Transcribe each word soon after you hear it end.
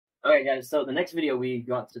Okay, guys. So the next video we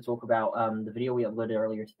got to talk about, the video we uploaded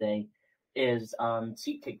earlier today, is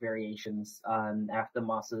seat kick variations. After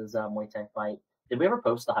Masa's Muay Thai fight, did we ever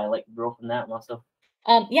post the highlight reel from that, Masa?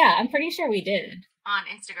 Yeah, I'm pretty sure we did. On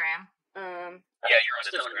Instagram. Yeah, you're on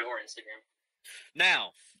Still on Instagram. your Instagram.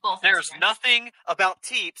 Now, Both there's Instagrams. nothing about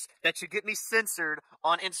Teeps that should get me censored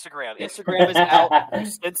on Instagram. Instagram is out to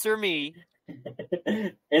censor me.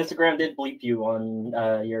 Instagram did bleep you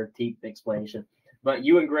on your Teep explanation, but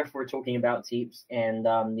you and Griff were talking about Teeps and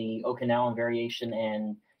the Okinawan variation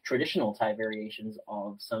and traditional Thai variations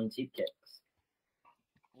of some Teep kicks.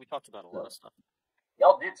 We talked about a lot of stuff.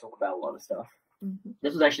 Y'all did talk about a lot of stuff. Mm-hmm.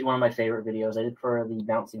 This was actually one of my favorite videos I did for the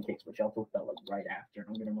bouncing kicks, which I'll talk about like right after.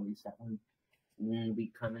 I'm gonna release that one in a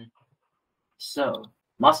week coming. So,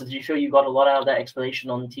 Masa, did you feel you got a lot out of that explanation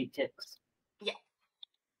on the Teep kicks? Yeah.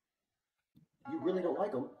 You really don't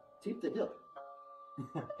like them, teep the hip.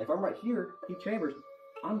 If I'm right here, teep chambers,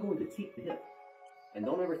 I'm going to teep the hip. And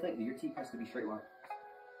don't ever think that your teep has to be straight line.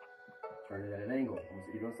 Turn it at an angle, almost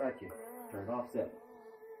like you're doing side kick. Turn it offset.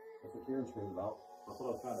 That's what Kieran screams about. That's what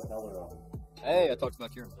I was trying to tell her. Hey, I talked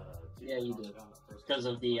about Kieran. Yeah, you did. Because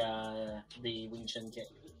of the Wing Chun kick.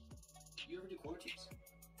 You ever do corner teeps?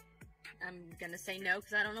 I'm gonna say no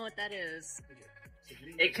because I don't know what that is.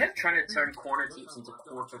 It kept trying to turn corner teeps into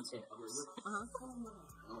quarter tips.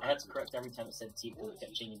 I had to correct every time it said teep because it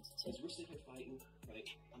kept changing to tip. We're sitting here fighting, right?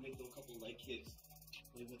 I'm gonna do a couple leg kicks.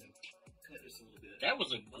 Play with him. Cut this a little bit. That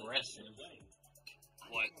was aggressive.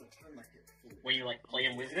 What? When you like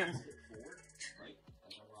playing with him?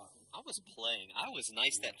 I was playing. I was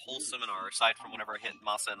nice that whole seminar, aside from whenever I hit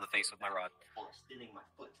Masa in the face with my rod. Or extending my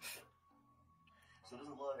foot. So it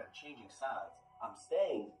doesn't look like I'm changing sides. I'm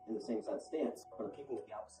staying in the same side stance, but I'm kicking with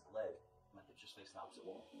the opposite leg. My hips just face the opposite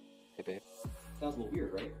wall. Hey, babe. Sounds a little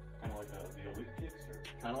weird, right? Kind of like the oblique kicks, or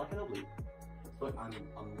Kind of like an oblique. But I'm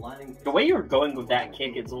lining. The way you're going with that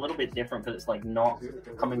kick, it's a little bit different because it's like not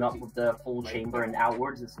coming up with the full chamber and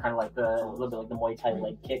outwards. It's kind of like a little bit like the Muay Thai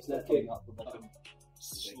leg kick, that's coming up with like a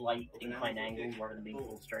slight incline angle rather than being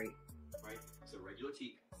full straight. Right? It's a regular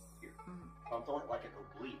teep here. If I'm throwing it like an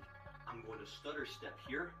oblique, I'm going to stutter step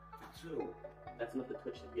here. So that's enough to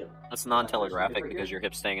touch the hip. That's non-telegraphic because your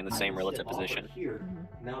hip's staying in the same relative position.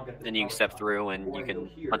 Then you can step through and you can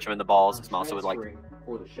punch him in the balls, as Masa would like.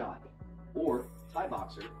 For the shot. Or Thai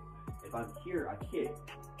boxer, if I'm here, I kick.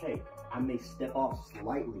 Hey, I may step off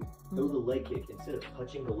slightly, throw the leg kick. Instead of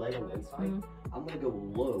touching the leg on the inside, I'm going to go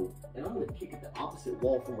low, and I'm going to kick at the opposite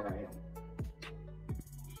wall from where I am.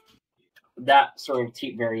 That sort of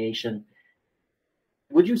teep variation.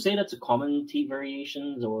 Would you say that's a common teep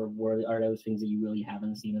variations, or are those things that you really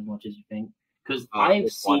haven't seen as much as you think? Because I've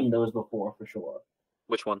seen those before for sure.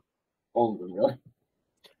 Which one? All of them, really.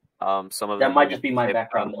 Some of That them might just be my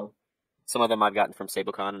background, though. Some of them I've gotten from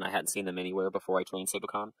Sabucon, and I hadn't seen them anywhere before I trained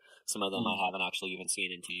Sabucon. Some of them I haven't actually even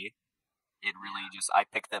seen in T. It really just, I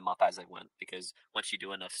picked them up as I went, because once you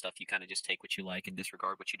do enough stuff, you kind of just take what you like and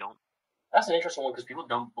disregard what you don't. That's an interesting one, because people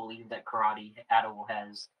don't believe that karate at all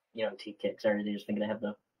has, teep kicks, or they just think they have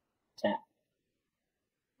the tap.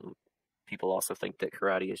 People also think that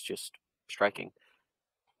karate is just striking.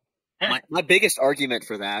 My biggest argument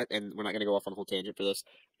for that, and we're not going to go off on a whole tangent for this,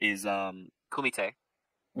 is kumite.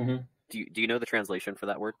 Mm-hmm. Do you know the translation for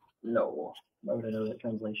that word? No. Why would I know that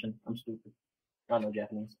translation? I'm stupid. I don't know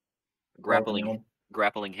Japanese.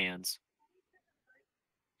 Grappling hands.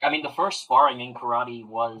 I mean, the first sparring in karate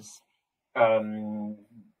was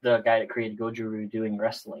the guy that created Goju doing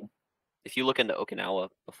wrestling. If you look into Okinawa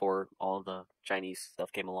before all the Chinese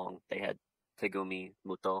stuff came along, they had Tegumi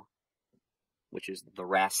Muto, which is the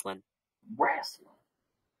wrestling. Wrestling.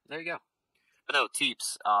 There you go. But no,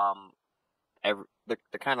 Teeps.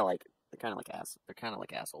 They're kind of like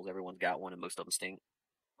assholes. Everyone's got one, and most of them stink.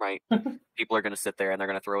 Right? People are going to sit there and they're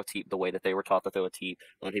going to throw a teep the way that they were taught to throw a teep.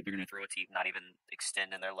 A lot of people are going to throw a teep, not even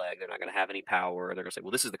extending their leg. They're not going to have any power. They're going to say,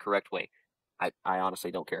 "Well, this is the correct way." I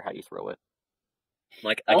honestly don't care how you throw it.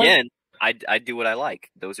 Like again, I do what I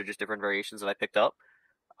like. Those are just different variations that I picked up.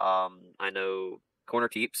 I know corner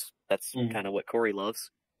teeps. That's kind of what Corey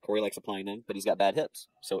loves. Corey likes applying them, but he's got bad hips,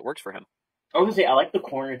 so it works for him. I was gonna say I like the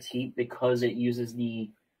corner teep because it uses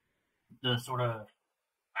the sort of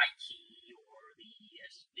Aiki, or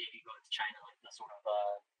if you go to China, like the sort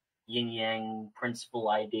of yin yang principle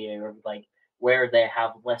idea of like where they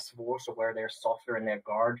have less force or where they're softer in their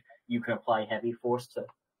guard, you can apply heavy force to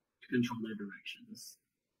control their directions.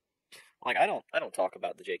 Like I don't talk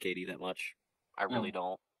about the JKD that much. I really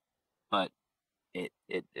don't. But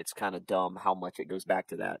it's kind of dumb how much it goes back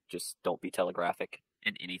to that. Just don't be telegraphic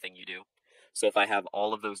in anything you do. So if I have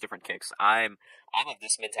all of those different kicks, I'm of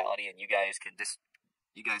this mentality, and you guys can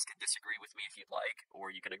You guys can disagree with me if you'd like,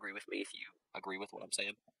 or you can agree with me if you agree with what I'm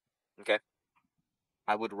saying. Okay?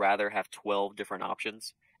 I would rather have 12 different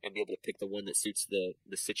options and be able to pick the one that suits the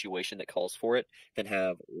situation that calls for it than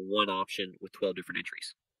have one option with 12 different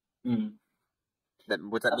entries. Mm.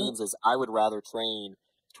 What that means is I would rather train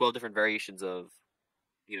 12 different variations of,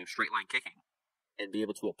 straight line kicking and be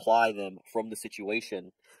able to apply them from the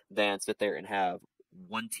situation than sit there and have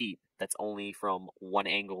one teep that's only from one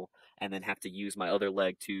angle and then have to use my other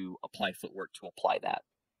leg to apply footwork to apply that.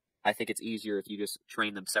 I think it's easier if you just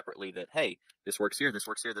train them separately that, hey, this works here, this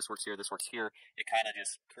works here, this works here, this works here. It kind of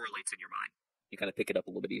just correlates in your mind. You kind of pick it up a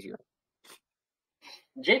little bit easier.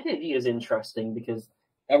 JKD is interesting because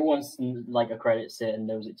everyone's like accredits it and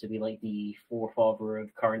knows it to be like the forefather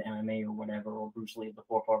of current MMA or whatever, or Bruce Lee, the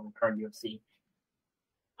forefather of current UFC.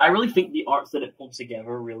 I really think the arts that it pulled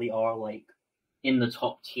together really are like in the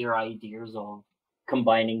top tier ideas of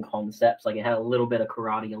combining concepts. Like it had a little bit of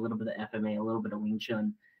karate, a little bit of FMA, a little bit of Wing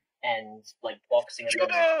Chun, and like boxing and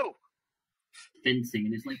Judo! fencing.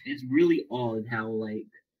 And it's really odd how like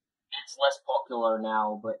it's less popular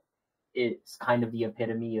now, but it's kind of the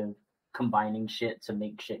epitome of combining shit to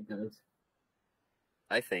make shit good.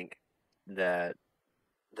 I think that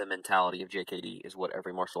the mentality of JKD is what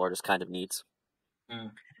every martial artist kind of needs.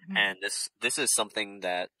 Mm. And this is something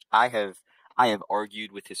that I have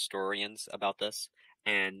argued with historians about this,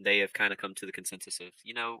 and they have kind of come to the consensus of,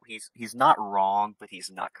 he's not wrong, but he's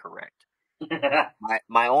not correct.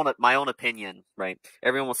 my own opinion, right?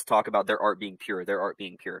 Everyone wants to talk about their art being pure.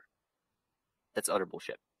 That's utter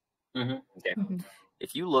bullshit. Mm-hmm. Okay. Mm-hmm.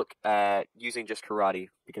 If you look at using just karate,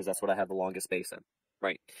 because that's what I have the longest base in,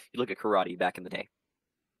 right? You look at karate back in the day.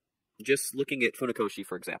 Just looking at Funakoshi,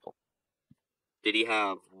 for example. Did he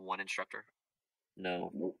have one instructor?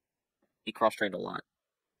 No. He cross-trained a lot.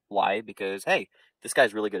 Why? Because, hey, this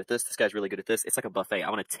guy's really good at this guy's really good at this. It's like a buffet.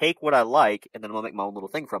 I'm going to take what I like, and then I'm going to make my own little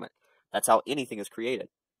thing from it. That's how anything is created,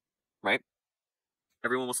 right?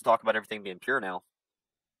 Everyone wants to talk about everything being pure now.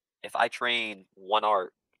 If I train one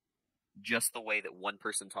art just the way that one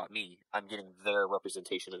person taught me, I'm getting their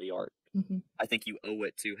representation of the art. Mm-hmm. I think you owe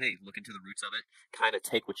it to, hey, look into the roots of it, kind of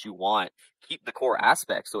take what you want, keep the core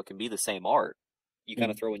aspects so it can be the same art. You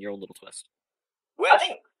kind of throw in your own little twist. Which,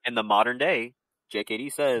 in the modern day,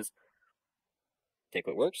 JKD says, take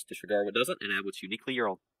what works, disregard what doesn't, and add what's uniquely your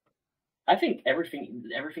own. I think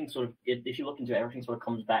everything sort of, if you look into it, everything sort of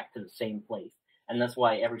comes back to the same place. And that's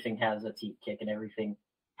why everything has a teep kick and everything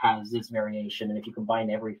has this variation. And if you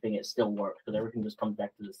combine everything, it still works because everything just comes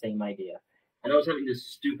back to the same idea. And I was having this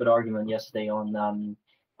stupid argument yesterday on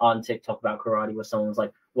TikTok about karate where someone was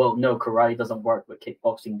like, well, no, karate doesn't work, but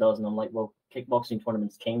kickboxing does. And I'm like, well, kickboxing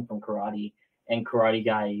tournaments came from karate and karate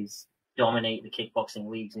guys dominate the kickboxing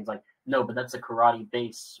leagues. And he's like, no, but that's a karate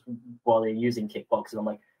base while they're using kickboxing. I'm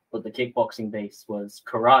like, but the kickboxing base was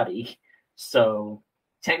karate. So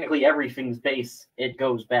technically everything's base, it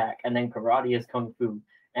goes back. And then karate is kung fu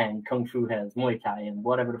and kung fu has Muay Thai and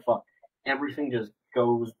whatever the fuck. Everything just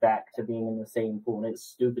goes back to being in the same pool. And it's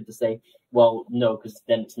stupid to say, well, no, because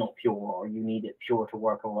then it's not pure or you need it pure to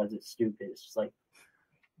work, otherwise it's stupid. It's just like,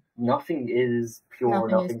 nothing is pure,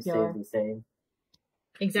 nothing stays the same.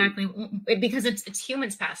 Exactly, because it's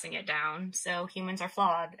humans passing it down. So humans are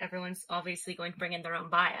flawed. Everyone's obviously going to bring in their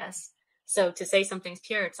own bias. So to say something's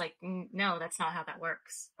pure, it's like, no, that's not how that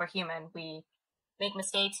works. We're human. We make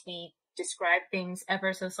mistakes. We describe things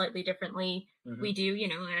ever so slightly differently. Mm-hmm. We do,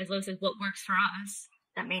 as Lo says, what works for us.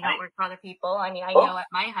 That may not work for other people. I mean, I know at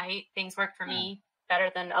my height, things work for me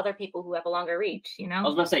better than other people who have a longer reach, I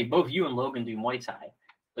was going to say, both you and Logan do Muay Thai,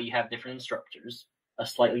 but you have different instructors, a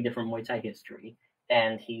slightly different Muay Thai history.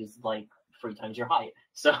 And he's like 3 times your height.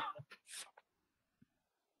 So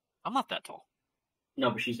I'm not that tall.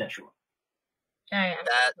 No, but she's that short. Yeah.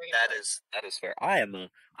 That is fair. I'm an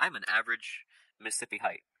average Mississippi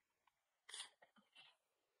height.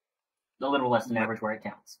 A little less than average where it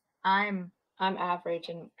counts. I'm average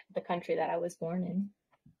in the country that I was born in.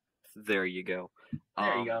 There you go.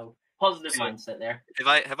 There you go. Positive mindset there.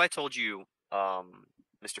 Have I told you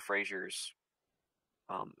Mr. Frazier's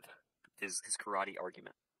his karate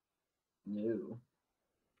argument? No.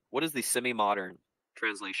 What is the semi-modern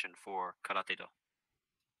translation for karate do?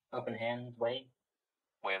 Open hand way?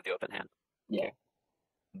 Way of the open hand. Yeah. Okay.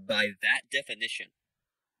 By that definition,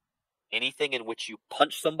 anything in which you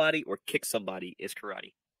punch somebody or kick somebody is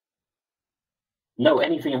karate. No,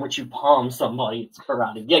 anything in which you palm somebody is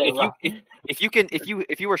karate.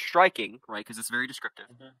 If you were striking, right, because it's very descriptive.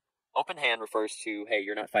 Mm-hmm. Open hand refers to, hey,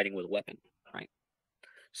 you're not fighting with a weapon, right?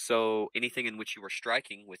 So anything in which you are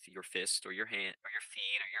striking with your fist or your hand or your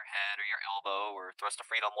feet or your head or your elbow or thrust of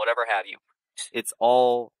freedom, whatever have you, It's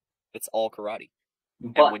all karate.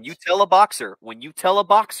 But And when you tell a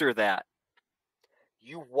boxer that,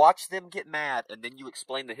 you watch them get mad, and then you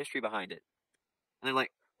explain the history behind it. And they're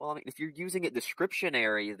like, well, I mean, if you're using it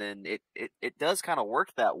descriptionary, then it does kind of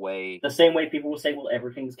work that way. the same way people will say, well,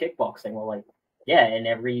 everything's kickboxing. Well, like, yeah, in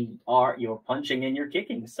every art, you're punching and you're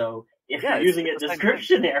kicking. So if Yeah, you're using it it's the same thing.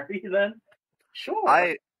 descriptionary, then sure.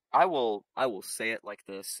 I will say it like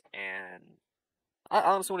this, and I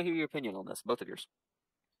honestly want to hear your opinion on this, both of yours.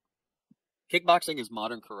 Kickboxing is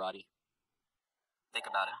modern karate. Think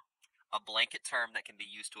about it. A blanket term that can be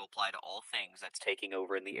used to apply to all things that's taking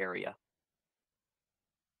over in the area.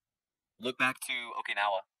 Look back to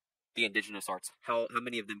Okinawa, the indigenous arts. How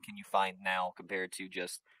many of them can you find now compared to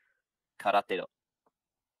just karate-do?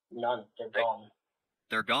 None. They're Right. gone.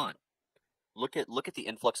 They're gone. Look at the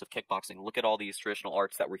influx of kickboxing. Look at all these traditional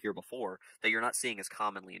arts that were here before that you're not seeing as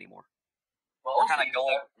commonly anymore. Well, We're also, kind of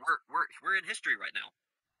going. We're in history right now.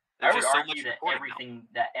 I There's would just so argue much that recording now. everything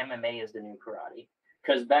that MMA is the new karate.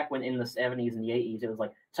 Because back when in the 70s and the 80s, it was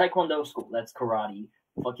like Taekwondo school, that's karate.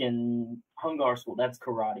 Fucking Hungar school, that's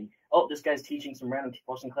karate. Oh, this guy's teaching some random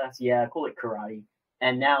kickboxing class, yeah, call it karate.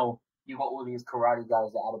 And now you got all these karate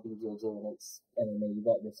guys that add a BJJ and it's MMA. You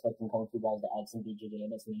got this fucking kung fu guys that add some BJJ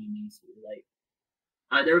and it's an MMA school.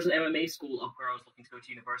 Like, there was an MMA school up where I was looking to go to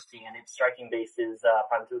university, and its striking base is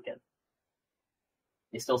Pantuken.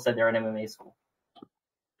 They still said they're an MMA school.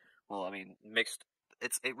 Well, I mean, mixed.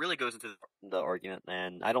 It really goes into the argument,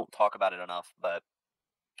 and I don't talk about it enough. But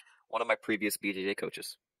one of my previous BJJ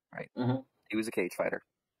coaches, right? Mhm. He was a cage fighter.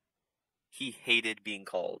 He hated being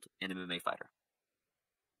called an MMA fighter.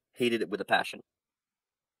 Hated it with a passion.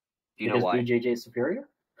 Do you know Because why? BJJ is superior?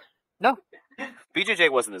 No, BJJ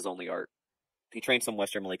wasn't his only art. He trained some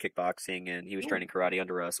Western Malay kickboxing, and he was training karate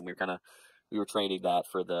under us, and we were training that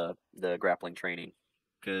for the grappling training.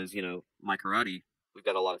 Because, my karate, we've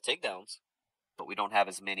got a lot of takedowns, but we don't have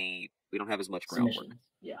as much groundwork. Submissions.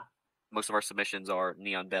 Yeah. Most of our submissions are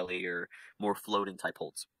knee on belly or more floating type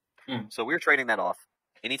holds. Mm. So we were trading that off.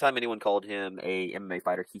 Anytime anyone called him a MMA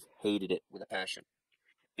fighter, he hated it with a passion.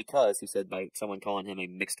 Because he said by someone calling him a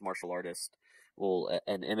mixed martial artist, well,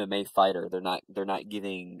 an MMA fighter, they're not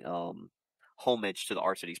giving homage to the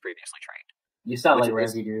arts that he's previously trained. You sound Which like is-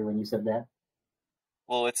 Ramsey Drew when you said that.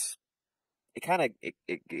 Well, it kind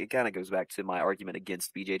of goes back to my argument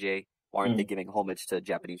against BJJ. Why aren't they giving homage to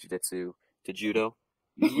Japanese Jiu-jitsu, to Judo?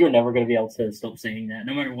 You're never going to be able to stop saying that,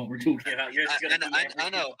 no matter what we're talking about. You're just I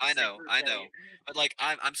gonna know. But like,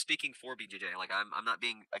 I'm speaking for BJJ. Like, I'm not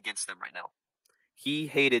being against them right now. He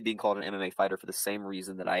hated being called an MMA fighter for the same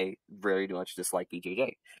reason that I very much dislike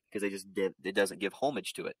BJJ, because it doesn't give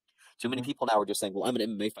homage to it. Too many people now are just saying, well, I'm an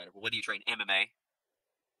MMA fighter. Well, what do you train? MMA?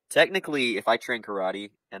 Technically, if I train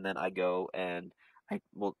karate and then I go and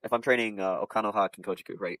if I'm training Okanoha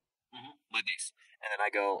Kinkojiku, right? My base. And then I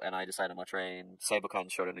go and I decide I'm going to train Saibukan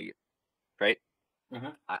Shorin-ryu, right?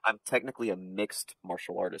 Mhm. I'm technically a mixed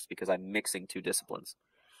martial artist because I'm mixing two disciplines.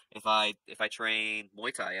 If I train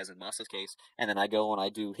Muay Thai, as in Masa's case, and then I go and I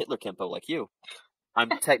do Hitler Kempo like you, I'm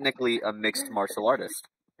technically a mixed martial artist.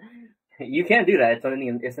 You can't do that.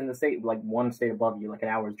 It's in the state, like one state above you, like an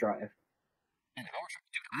hour's drive. An hour's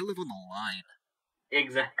drive? Dude, I live on the line.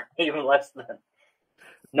 Exactly, even less than.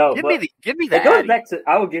 No, Give but me the it goes Addy. back to.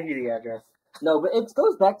 I will give you the address. No, but it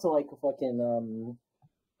goes back to like a fucking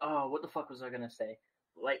Oh, what the fuck was I gonna say?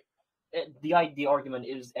 Like, the argument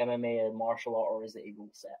is MMA a martial art or is it a rule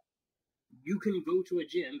set? You can go to a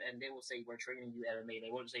gym and they will say we're training you MMA.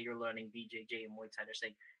 They won't say you're learning BJJ and Muay Thai. They're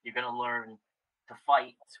saying you're gonna learn to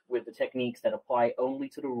fight with the techniques that apply only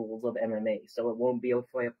to the rules of MMA. So it won't be a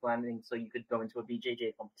way of planning. So you could go into a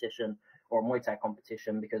BJJ competition or a Muay Thai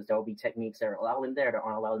competition because there will be techniques that are allowed in there that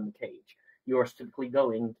aren't allowed in the cage. You are typically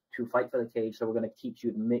going to fight for the cage, so we're going to teach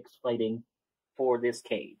you mixed fighting for this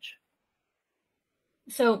cage.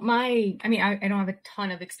 So I don't have a ton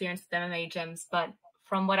of experience with MMA gyms, but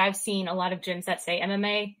from what I've seen, a lot of gyms that say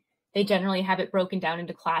MMA, they generally have it broken down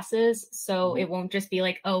into classes. So it won't just be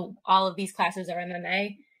like, oh, all of these classes are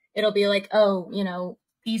MMA. It'll be like, oh,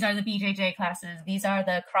 these are the BJJ classes. These are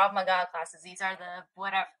the Krav Maga classes. These are the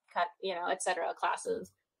whatever, etc.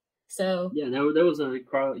 classes. So yeah, there was a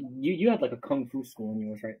you had like a kung fu school in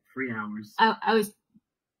yours, right? 3 hours. I was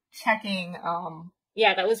checking.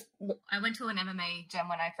 I went to an MMA gym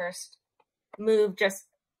when I first moved just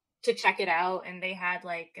to check it out, and they had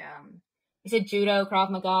like you said judo, Krav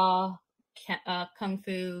Maga, kung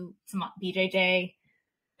fu, some BJJ,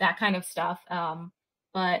 that kind of stuff.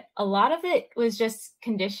 But a lot of it was just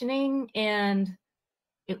conditioning, and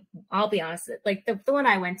I'll be honest, like the one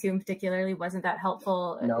I went to in particularly wasn't that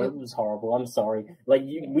helpful. No, it was horrible. I'm sorry. Like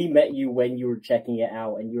we met you when you were checking it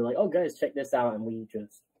out, and you were like, "Oh, guys, check this out," and we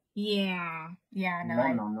just Yeah, no,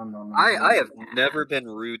 no. I have never been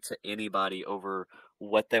rude to anybody over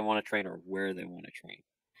what they want to train or where they want to train.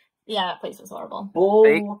 yeah, that place was horrible.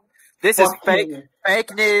 Bull. This is fake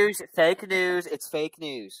fucking- news. It's fake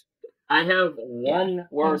news. I have one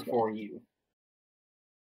word Okay. for you.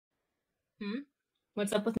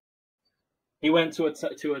 What's up with? He went to a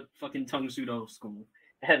fucking tongue pseudo school.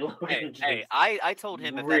 And Logan Hey, I told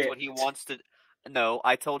him if that's what he ripped. wants to. No,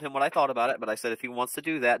 I told him what I thought about it, but I said if he wants to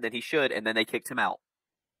do that, then he should, and then they kicked him out.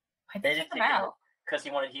 Why'd they kick him out? because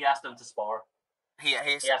he asked them to spar. He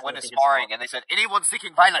asked went him to to sparring, spar. and they said anyone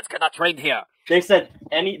seeking violence cannot train here. They said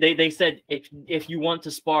they said if you want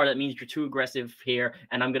to spar, that means you're too aggressive here,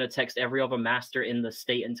 and I'm gonna text every other master in the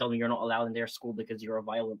state and tell them you're not allowed in their school because you're a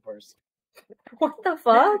violent person. What the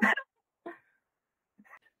fuck?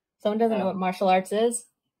 Someone doesn't know what martial arts is.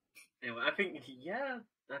 Anyway, I think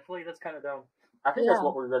I feel like that's kind of dumb. I think that's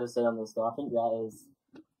what we're gonna say on this though. I think that is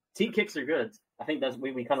Teep kicks are good. I think that's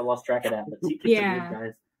we kind of lost track of that, but Teep kicks are good,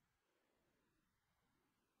 guys.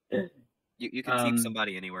 You can teach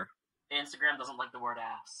somebody anywhere. Instagram doesn't like the word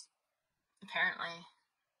ass. Apparently,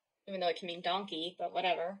 even though it can mean donkey, but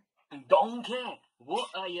whatever. Donkey, what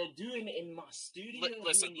are you doing in my studio?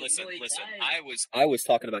 Listen. I was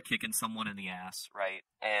talking about kicking someone in the ass, right?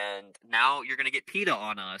 And now you're gonna get PETA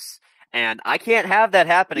on us, and I can't have that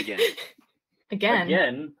happen again.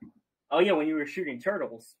 Again. Oh yeah, when you were shooting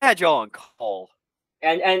turtles. I had y'all on call.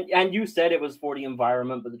 And you said it was for the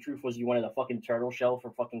environment, but the truth was you wanted a fucking turtle shell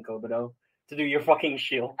for fucking Kobudo to do your fucking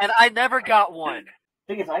shield. And I never got one.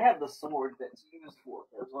 Thing is, I have the sword that's used for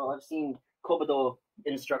it as well. I've seen Kobudo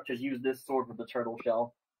instructors use this sword with the turtle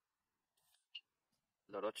shell.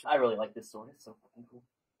 I really like this sword. It's so fucking cool.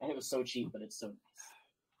 And it was so cheap, but it's so nice.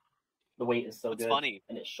 The weight is so good. It's funny.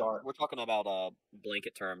 And it's sharp. We're talking about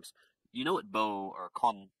blanket terms. You know what bow or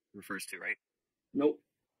kon refers to, right? Nope.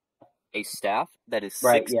 A staff that is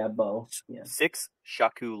Right, yeah, bow. Yeah. 6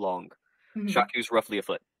 shaku long. Mhm. Shaku's roughly a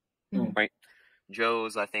foot, Mhm. right?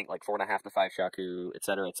 Joe's, I think, like 4.5 to 5 shaku,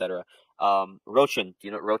 etc., etc. Rochin, do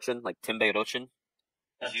you know what Rochin? Like Tenbei Rochin?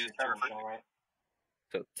 That's Used the turtle for- shell, right?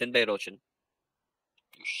 So, Tenbei Rochin.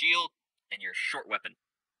 Your shield and your short weapon.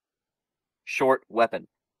 Short weapon.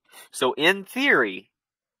 So, in theory,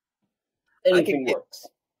 Anything works.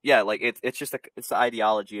 yeah, like it's just it's the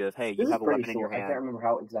ideology of, hey, you This is have a pretty weapon in your short. I can't hand. remember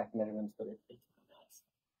how exact measurements, but it's nice.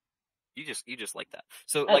 You just like that.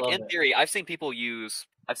 So, I like love in it. theory, I've seen people use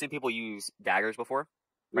daggers before,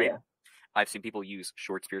 right? Yeah. I've seen people use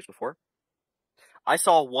short spears before. I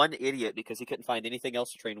saw one idiot because he couldn't find anything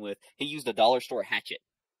else to train with. He used a dollar store hatchet.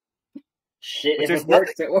 Shit, Which if it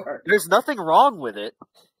works, it works. There's nothing wrong with it.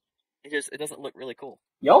 It doesn't look really cool.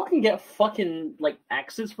 Y'all can get fucking, like,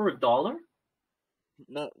 axes for $1?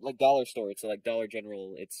 No, like dollar store. It's like Dollar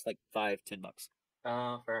General. It's like $5-10.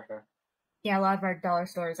 Fair. Yeah, a lot of our dollar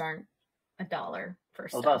stores aren't $1 for I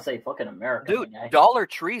stuff. was about to say fucking America. Dude, my guy. Dollar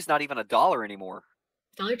Tree's not even $1 anymore.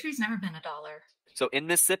 Dollar Tree's never been $1. So in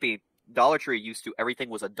Mississippi, Dollar Tree used to everything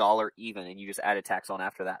was $1 even, and you just added tax on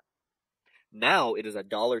after that. Now it is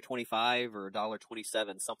 $1.25 or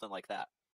 $1.27, something like that.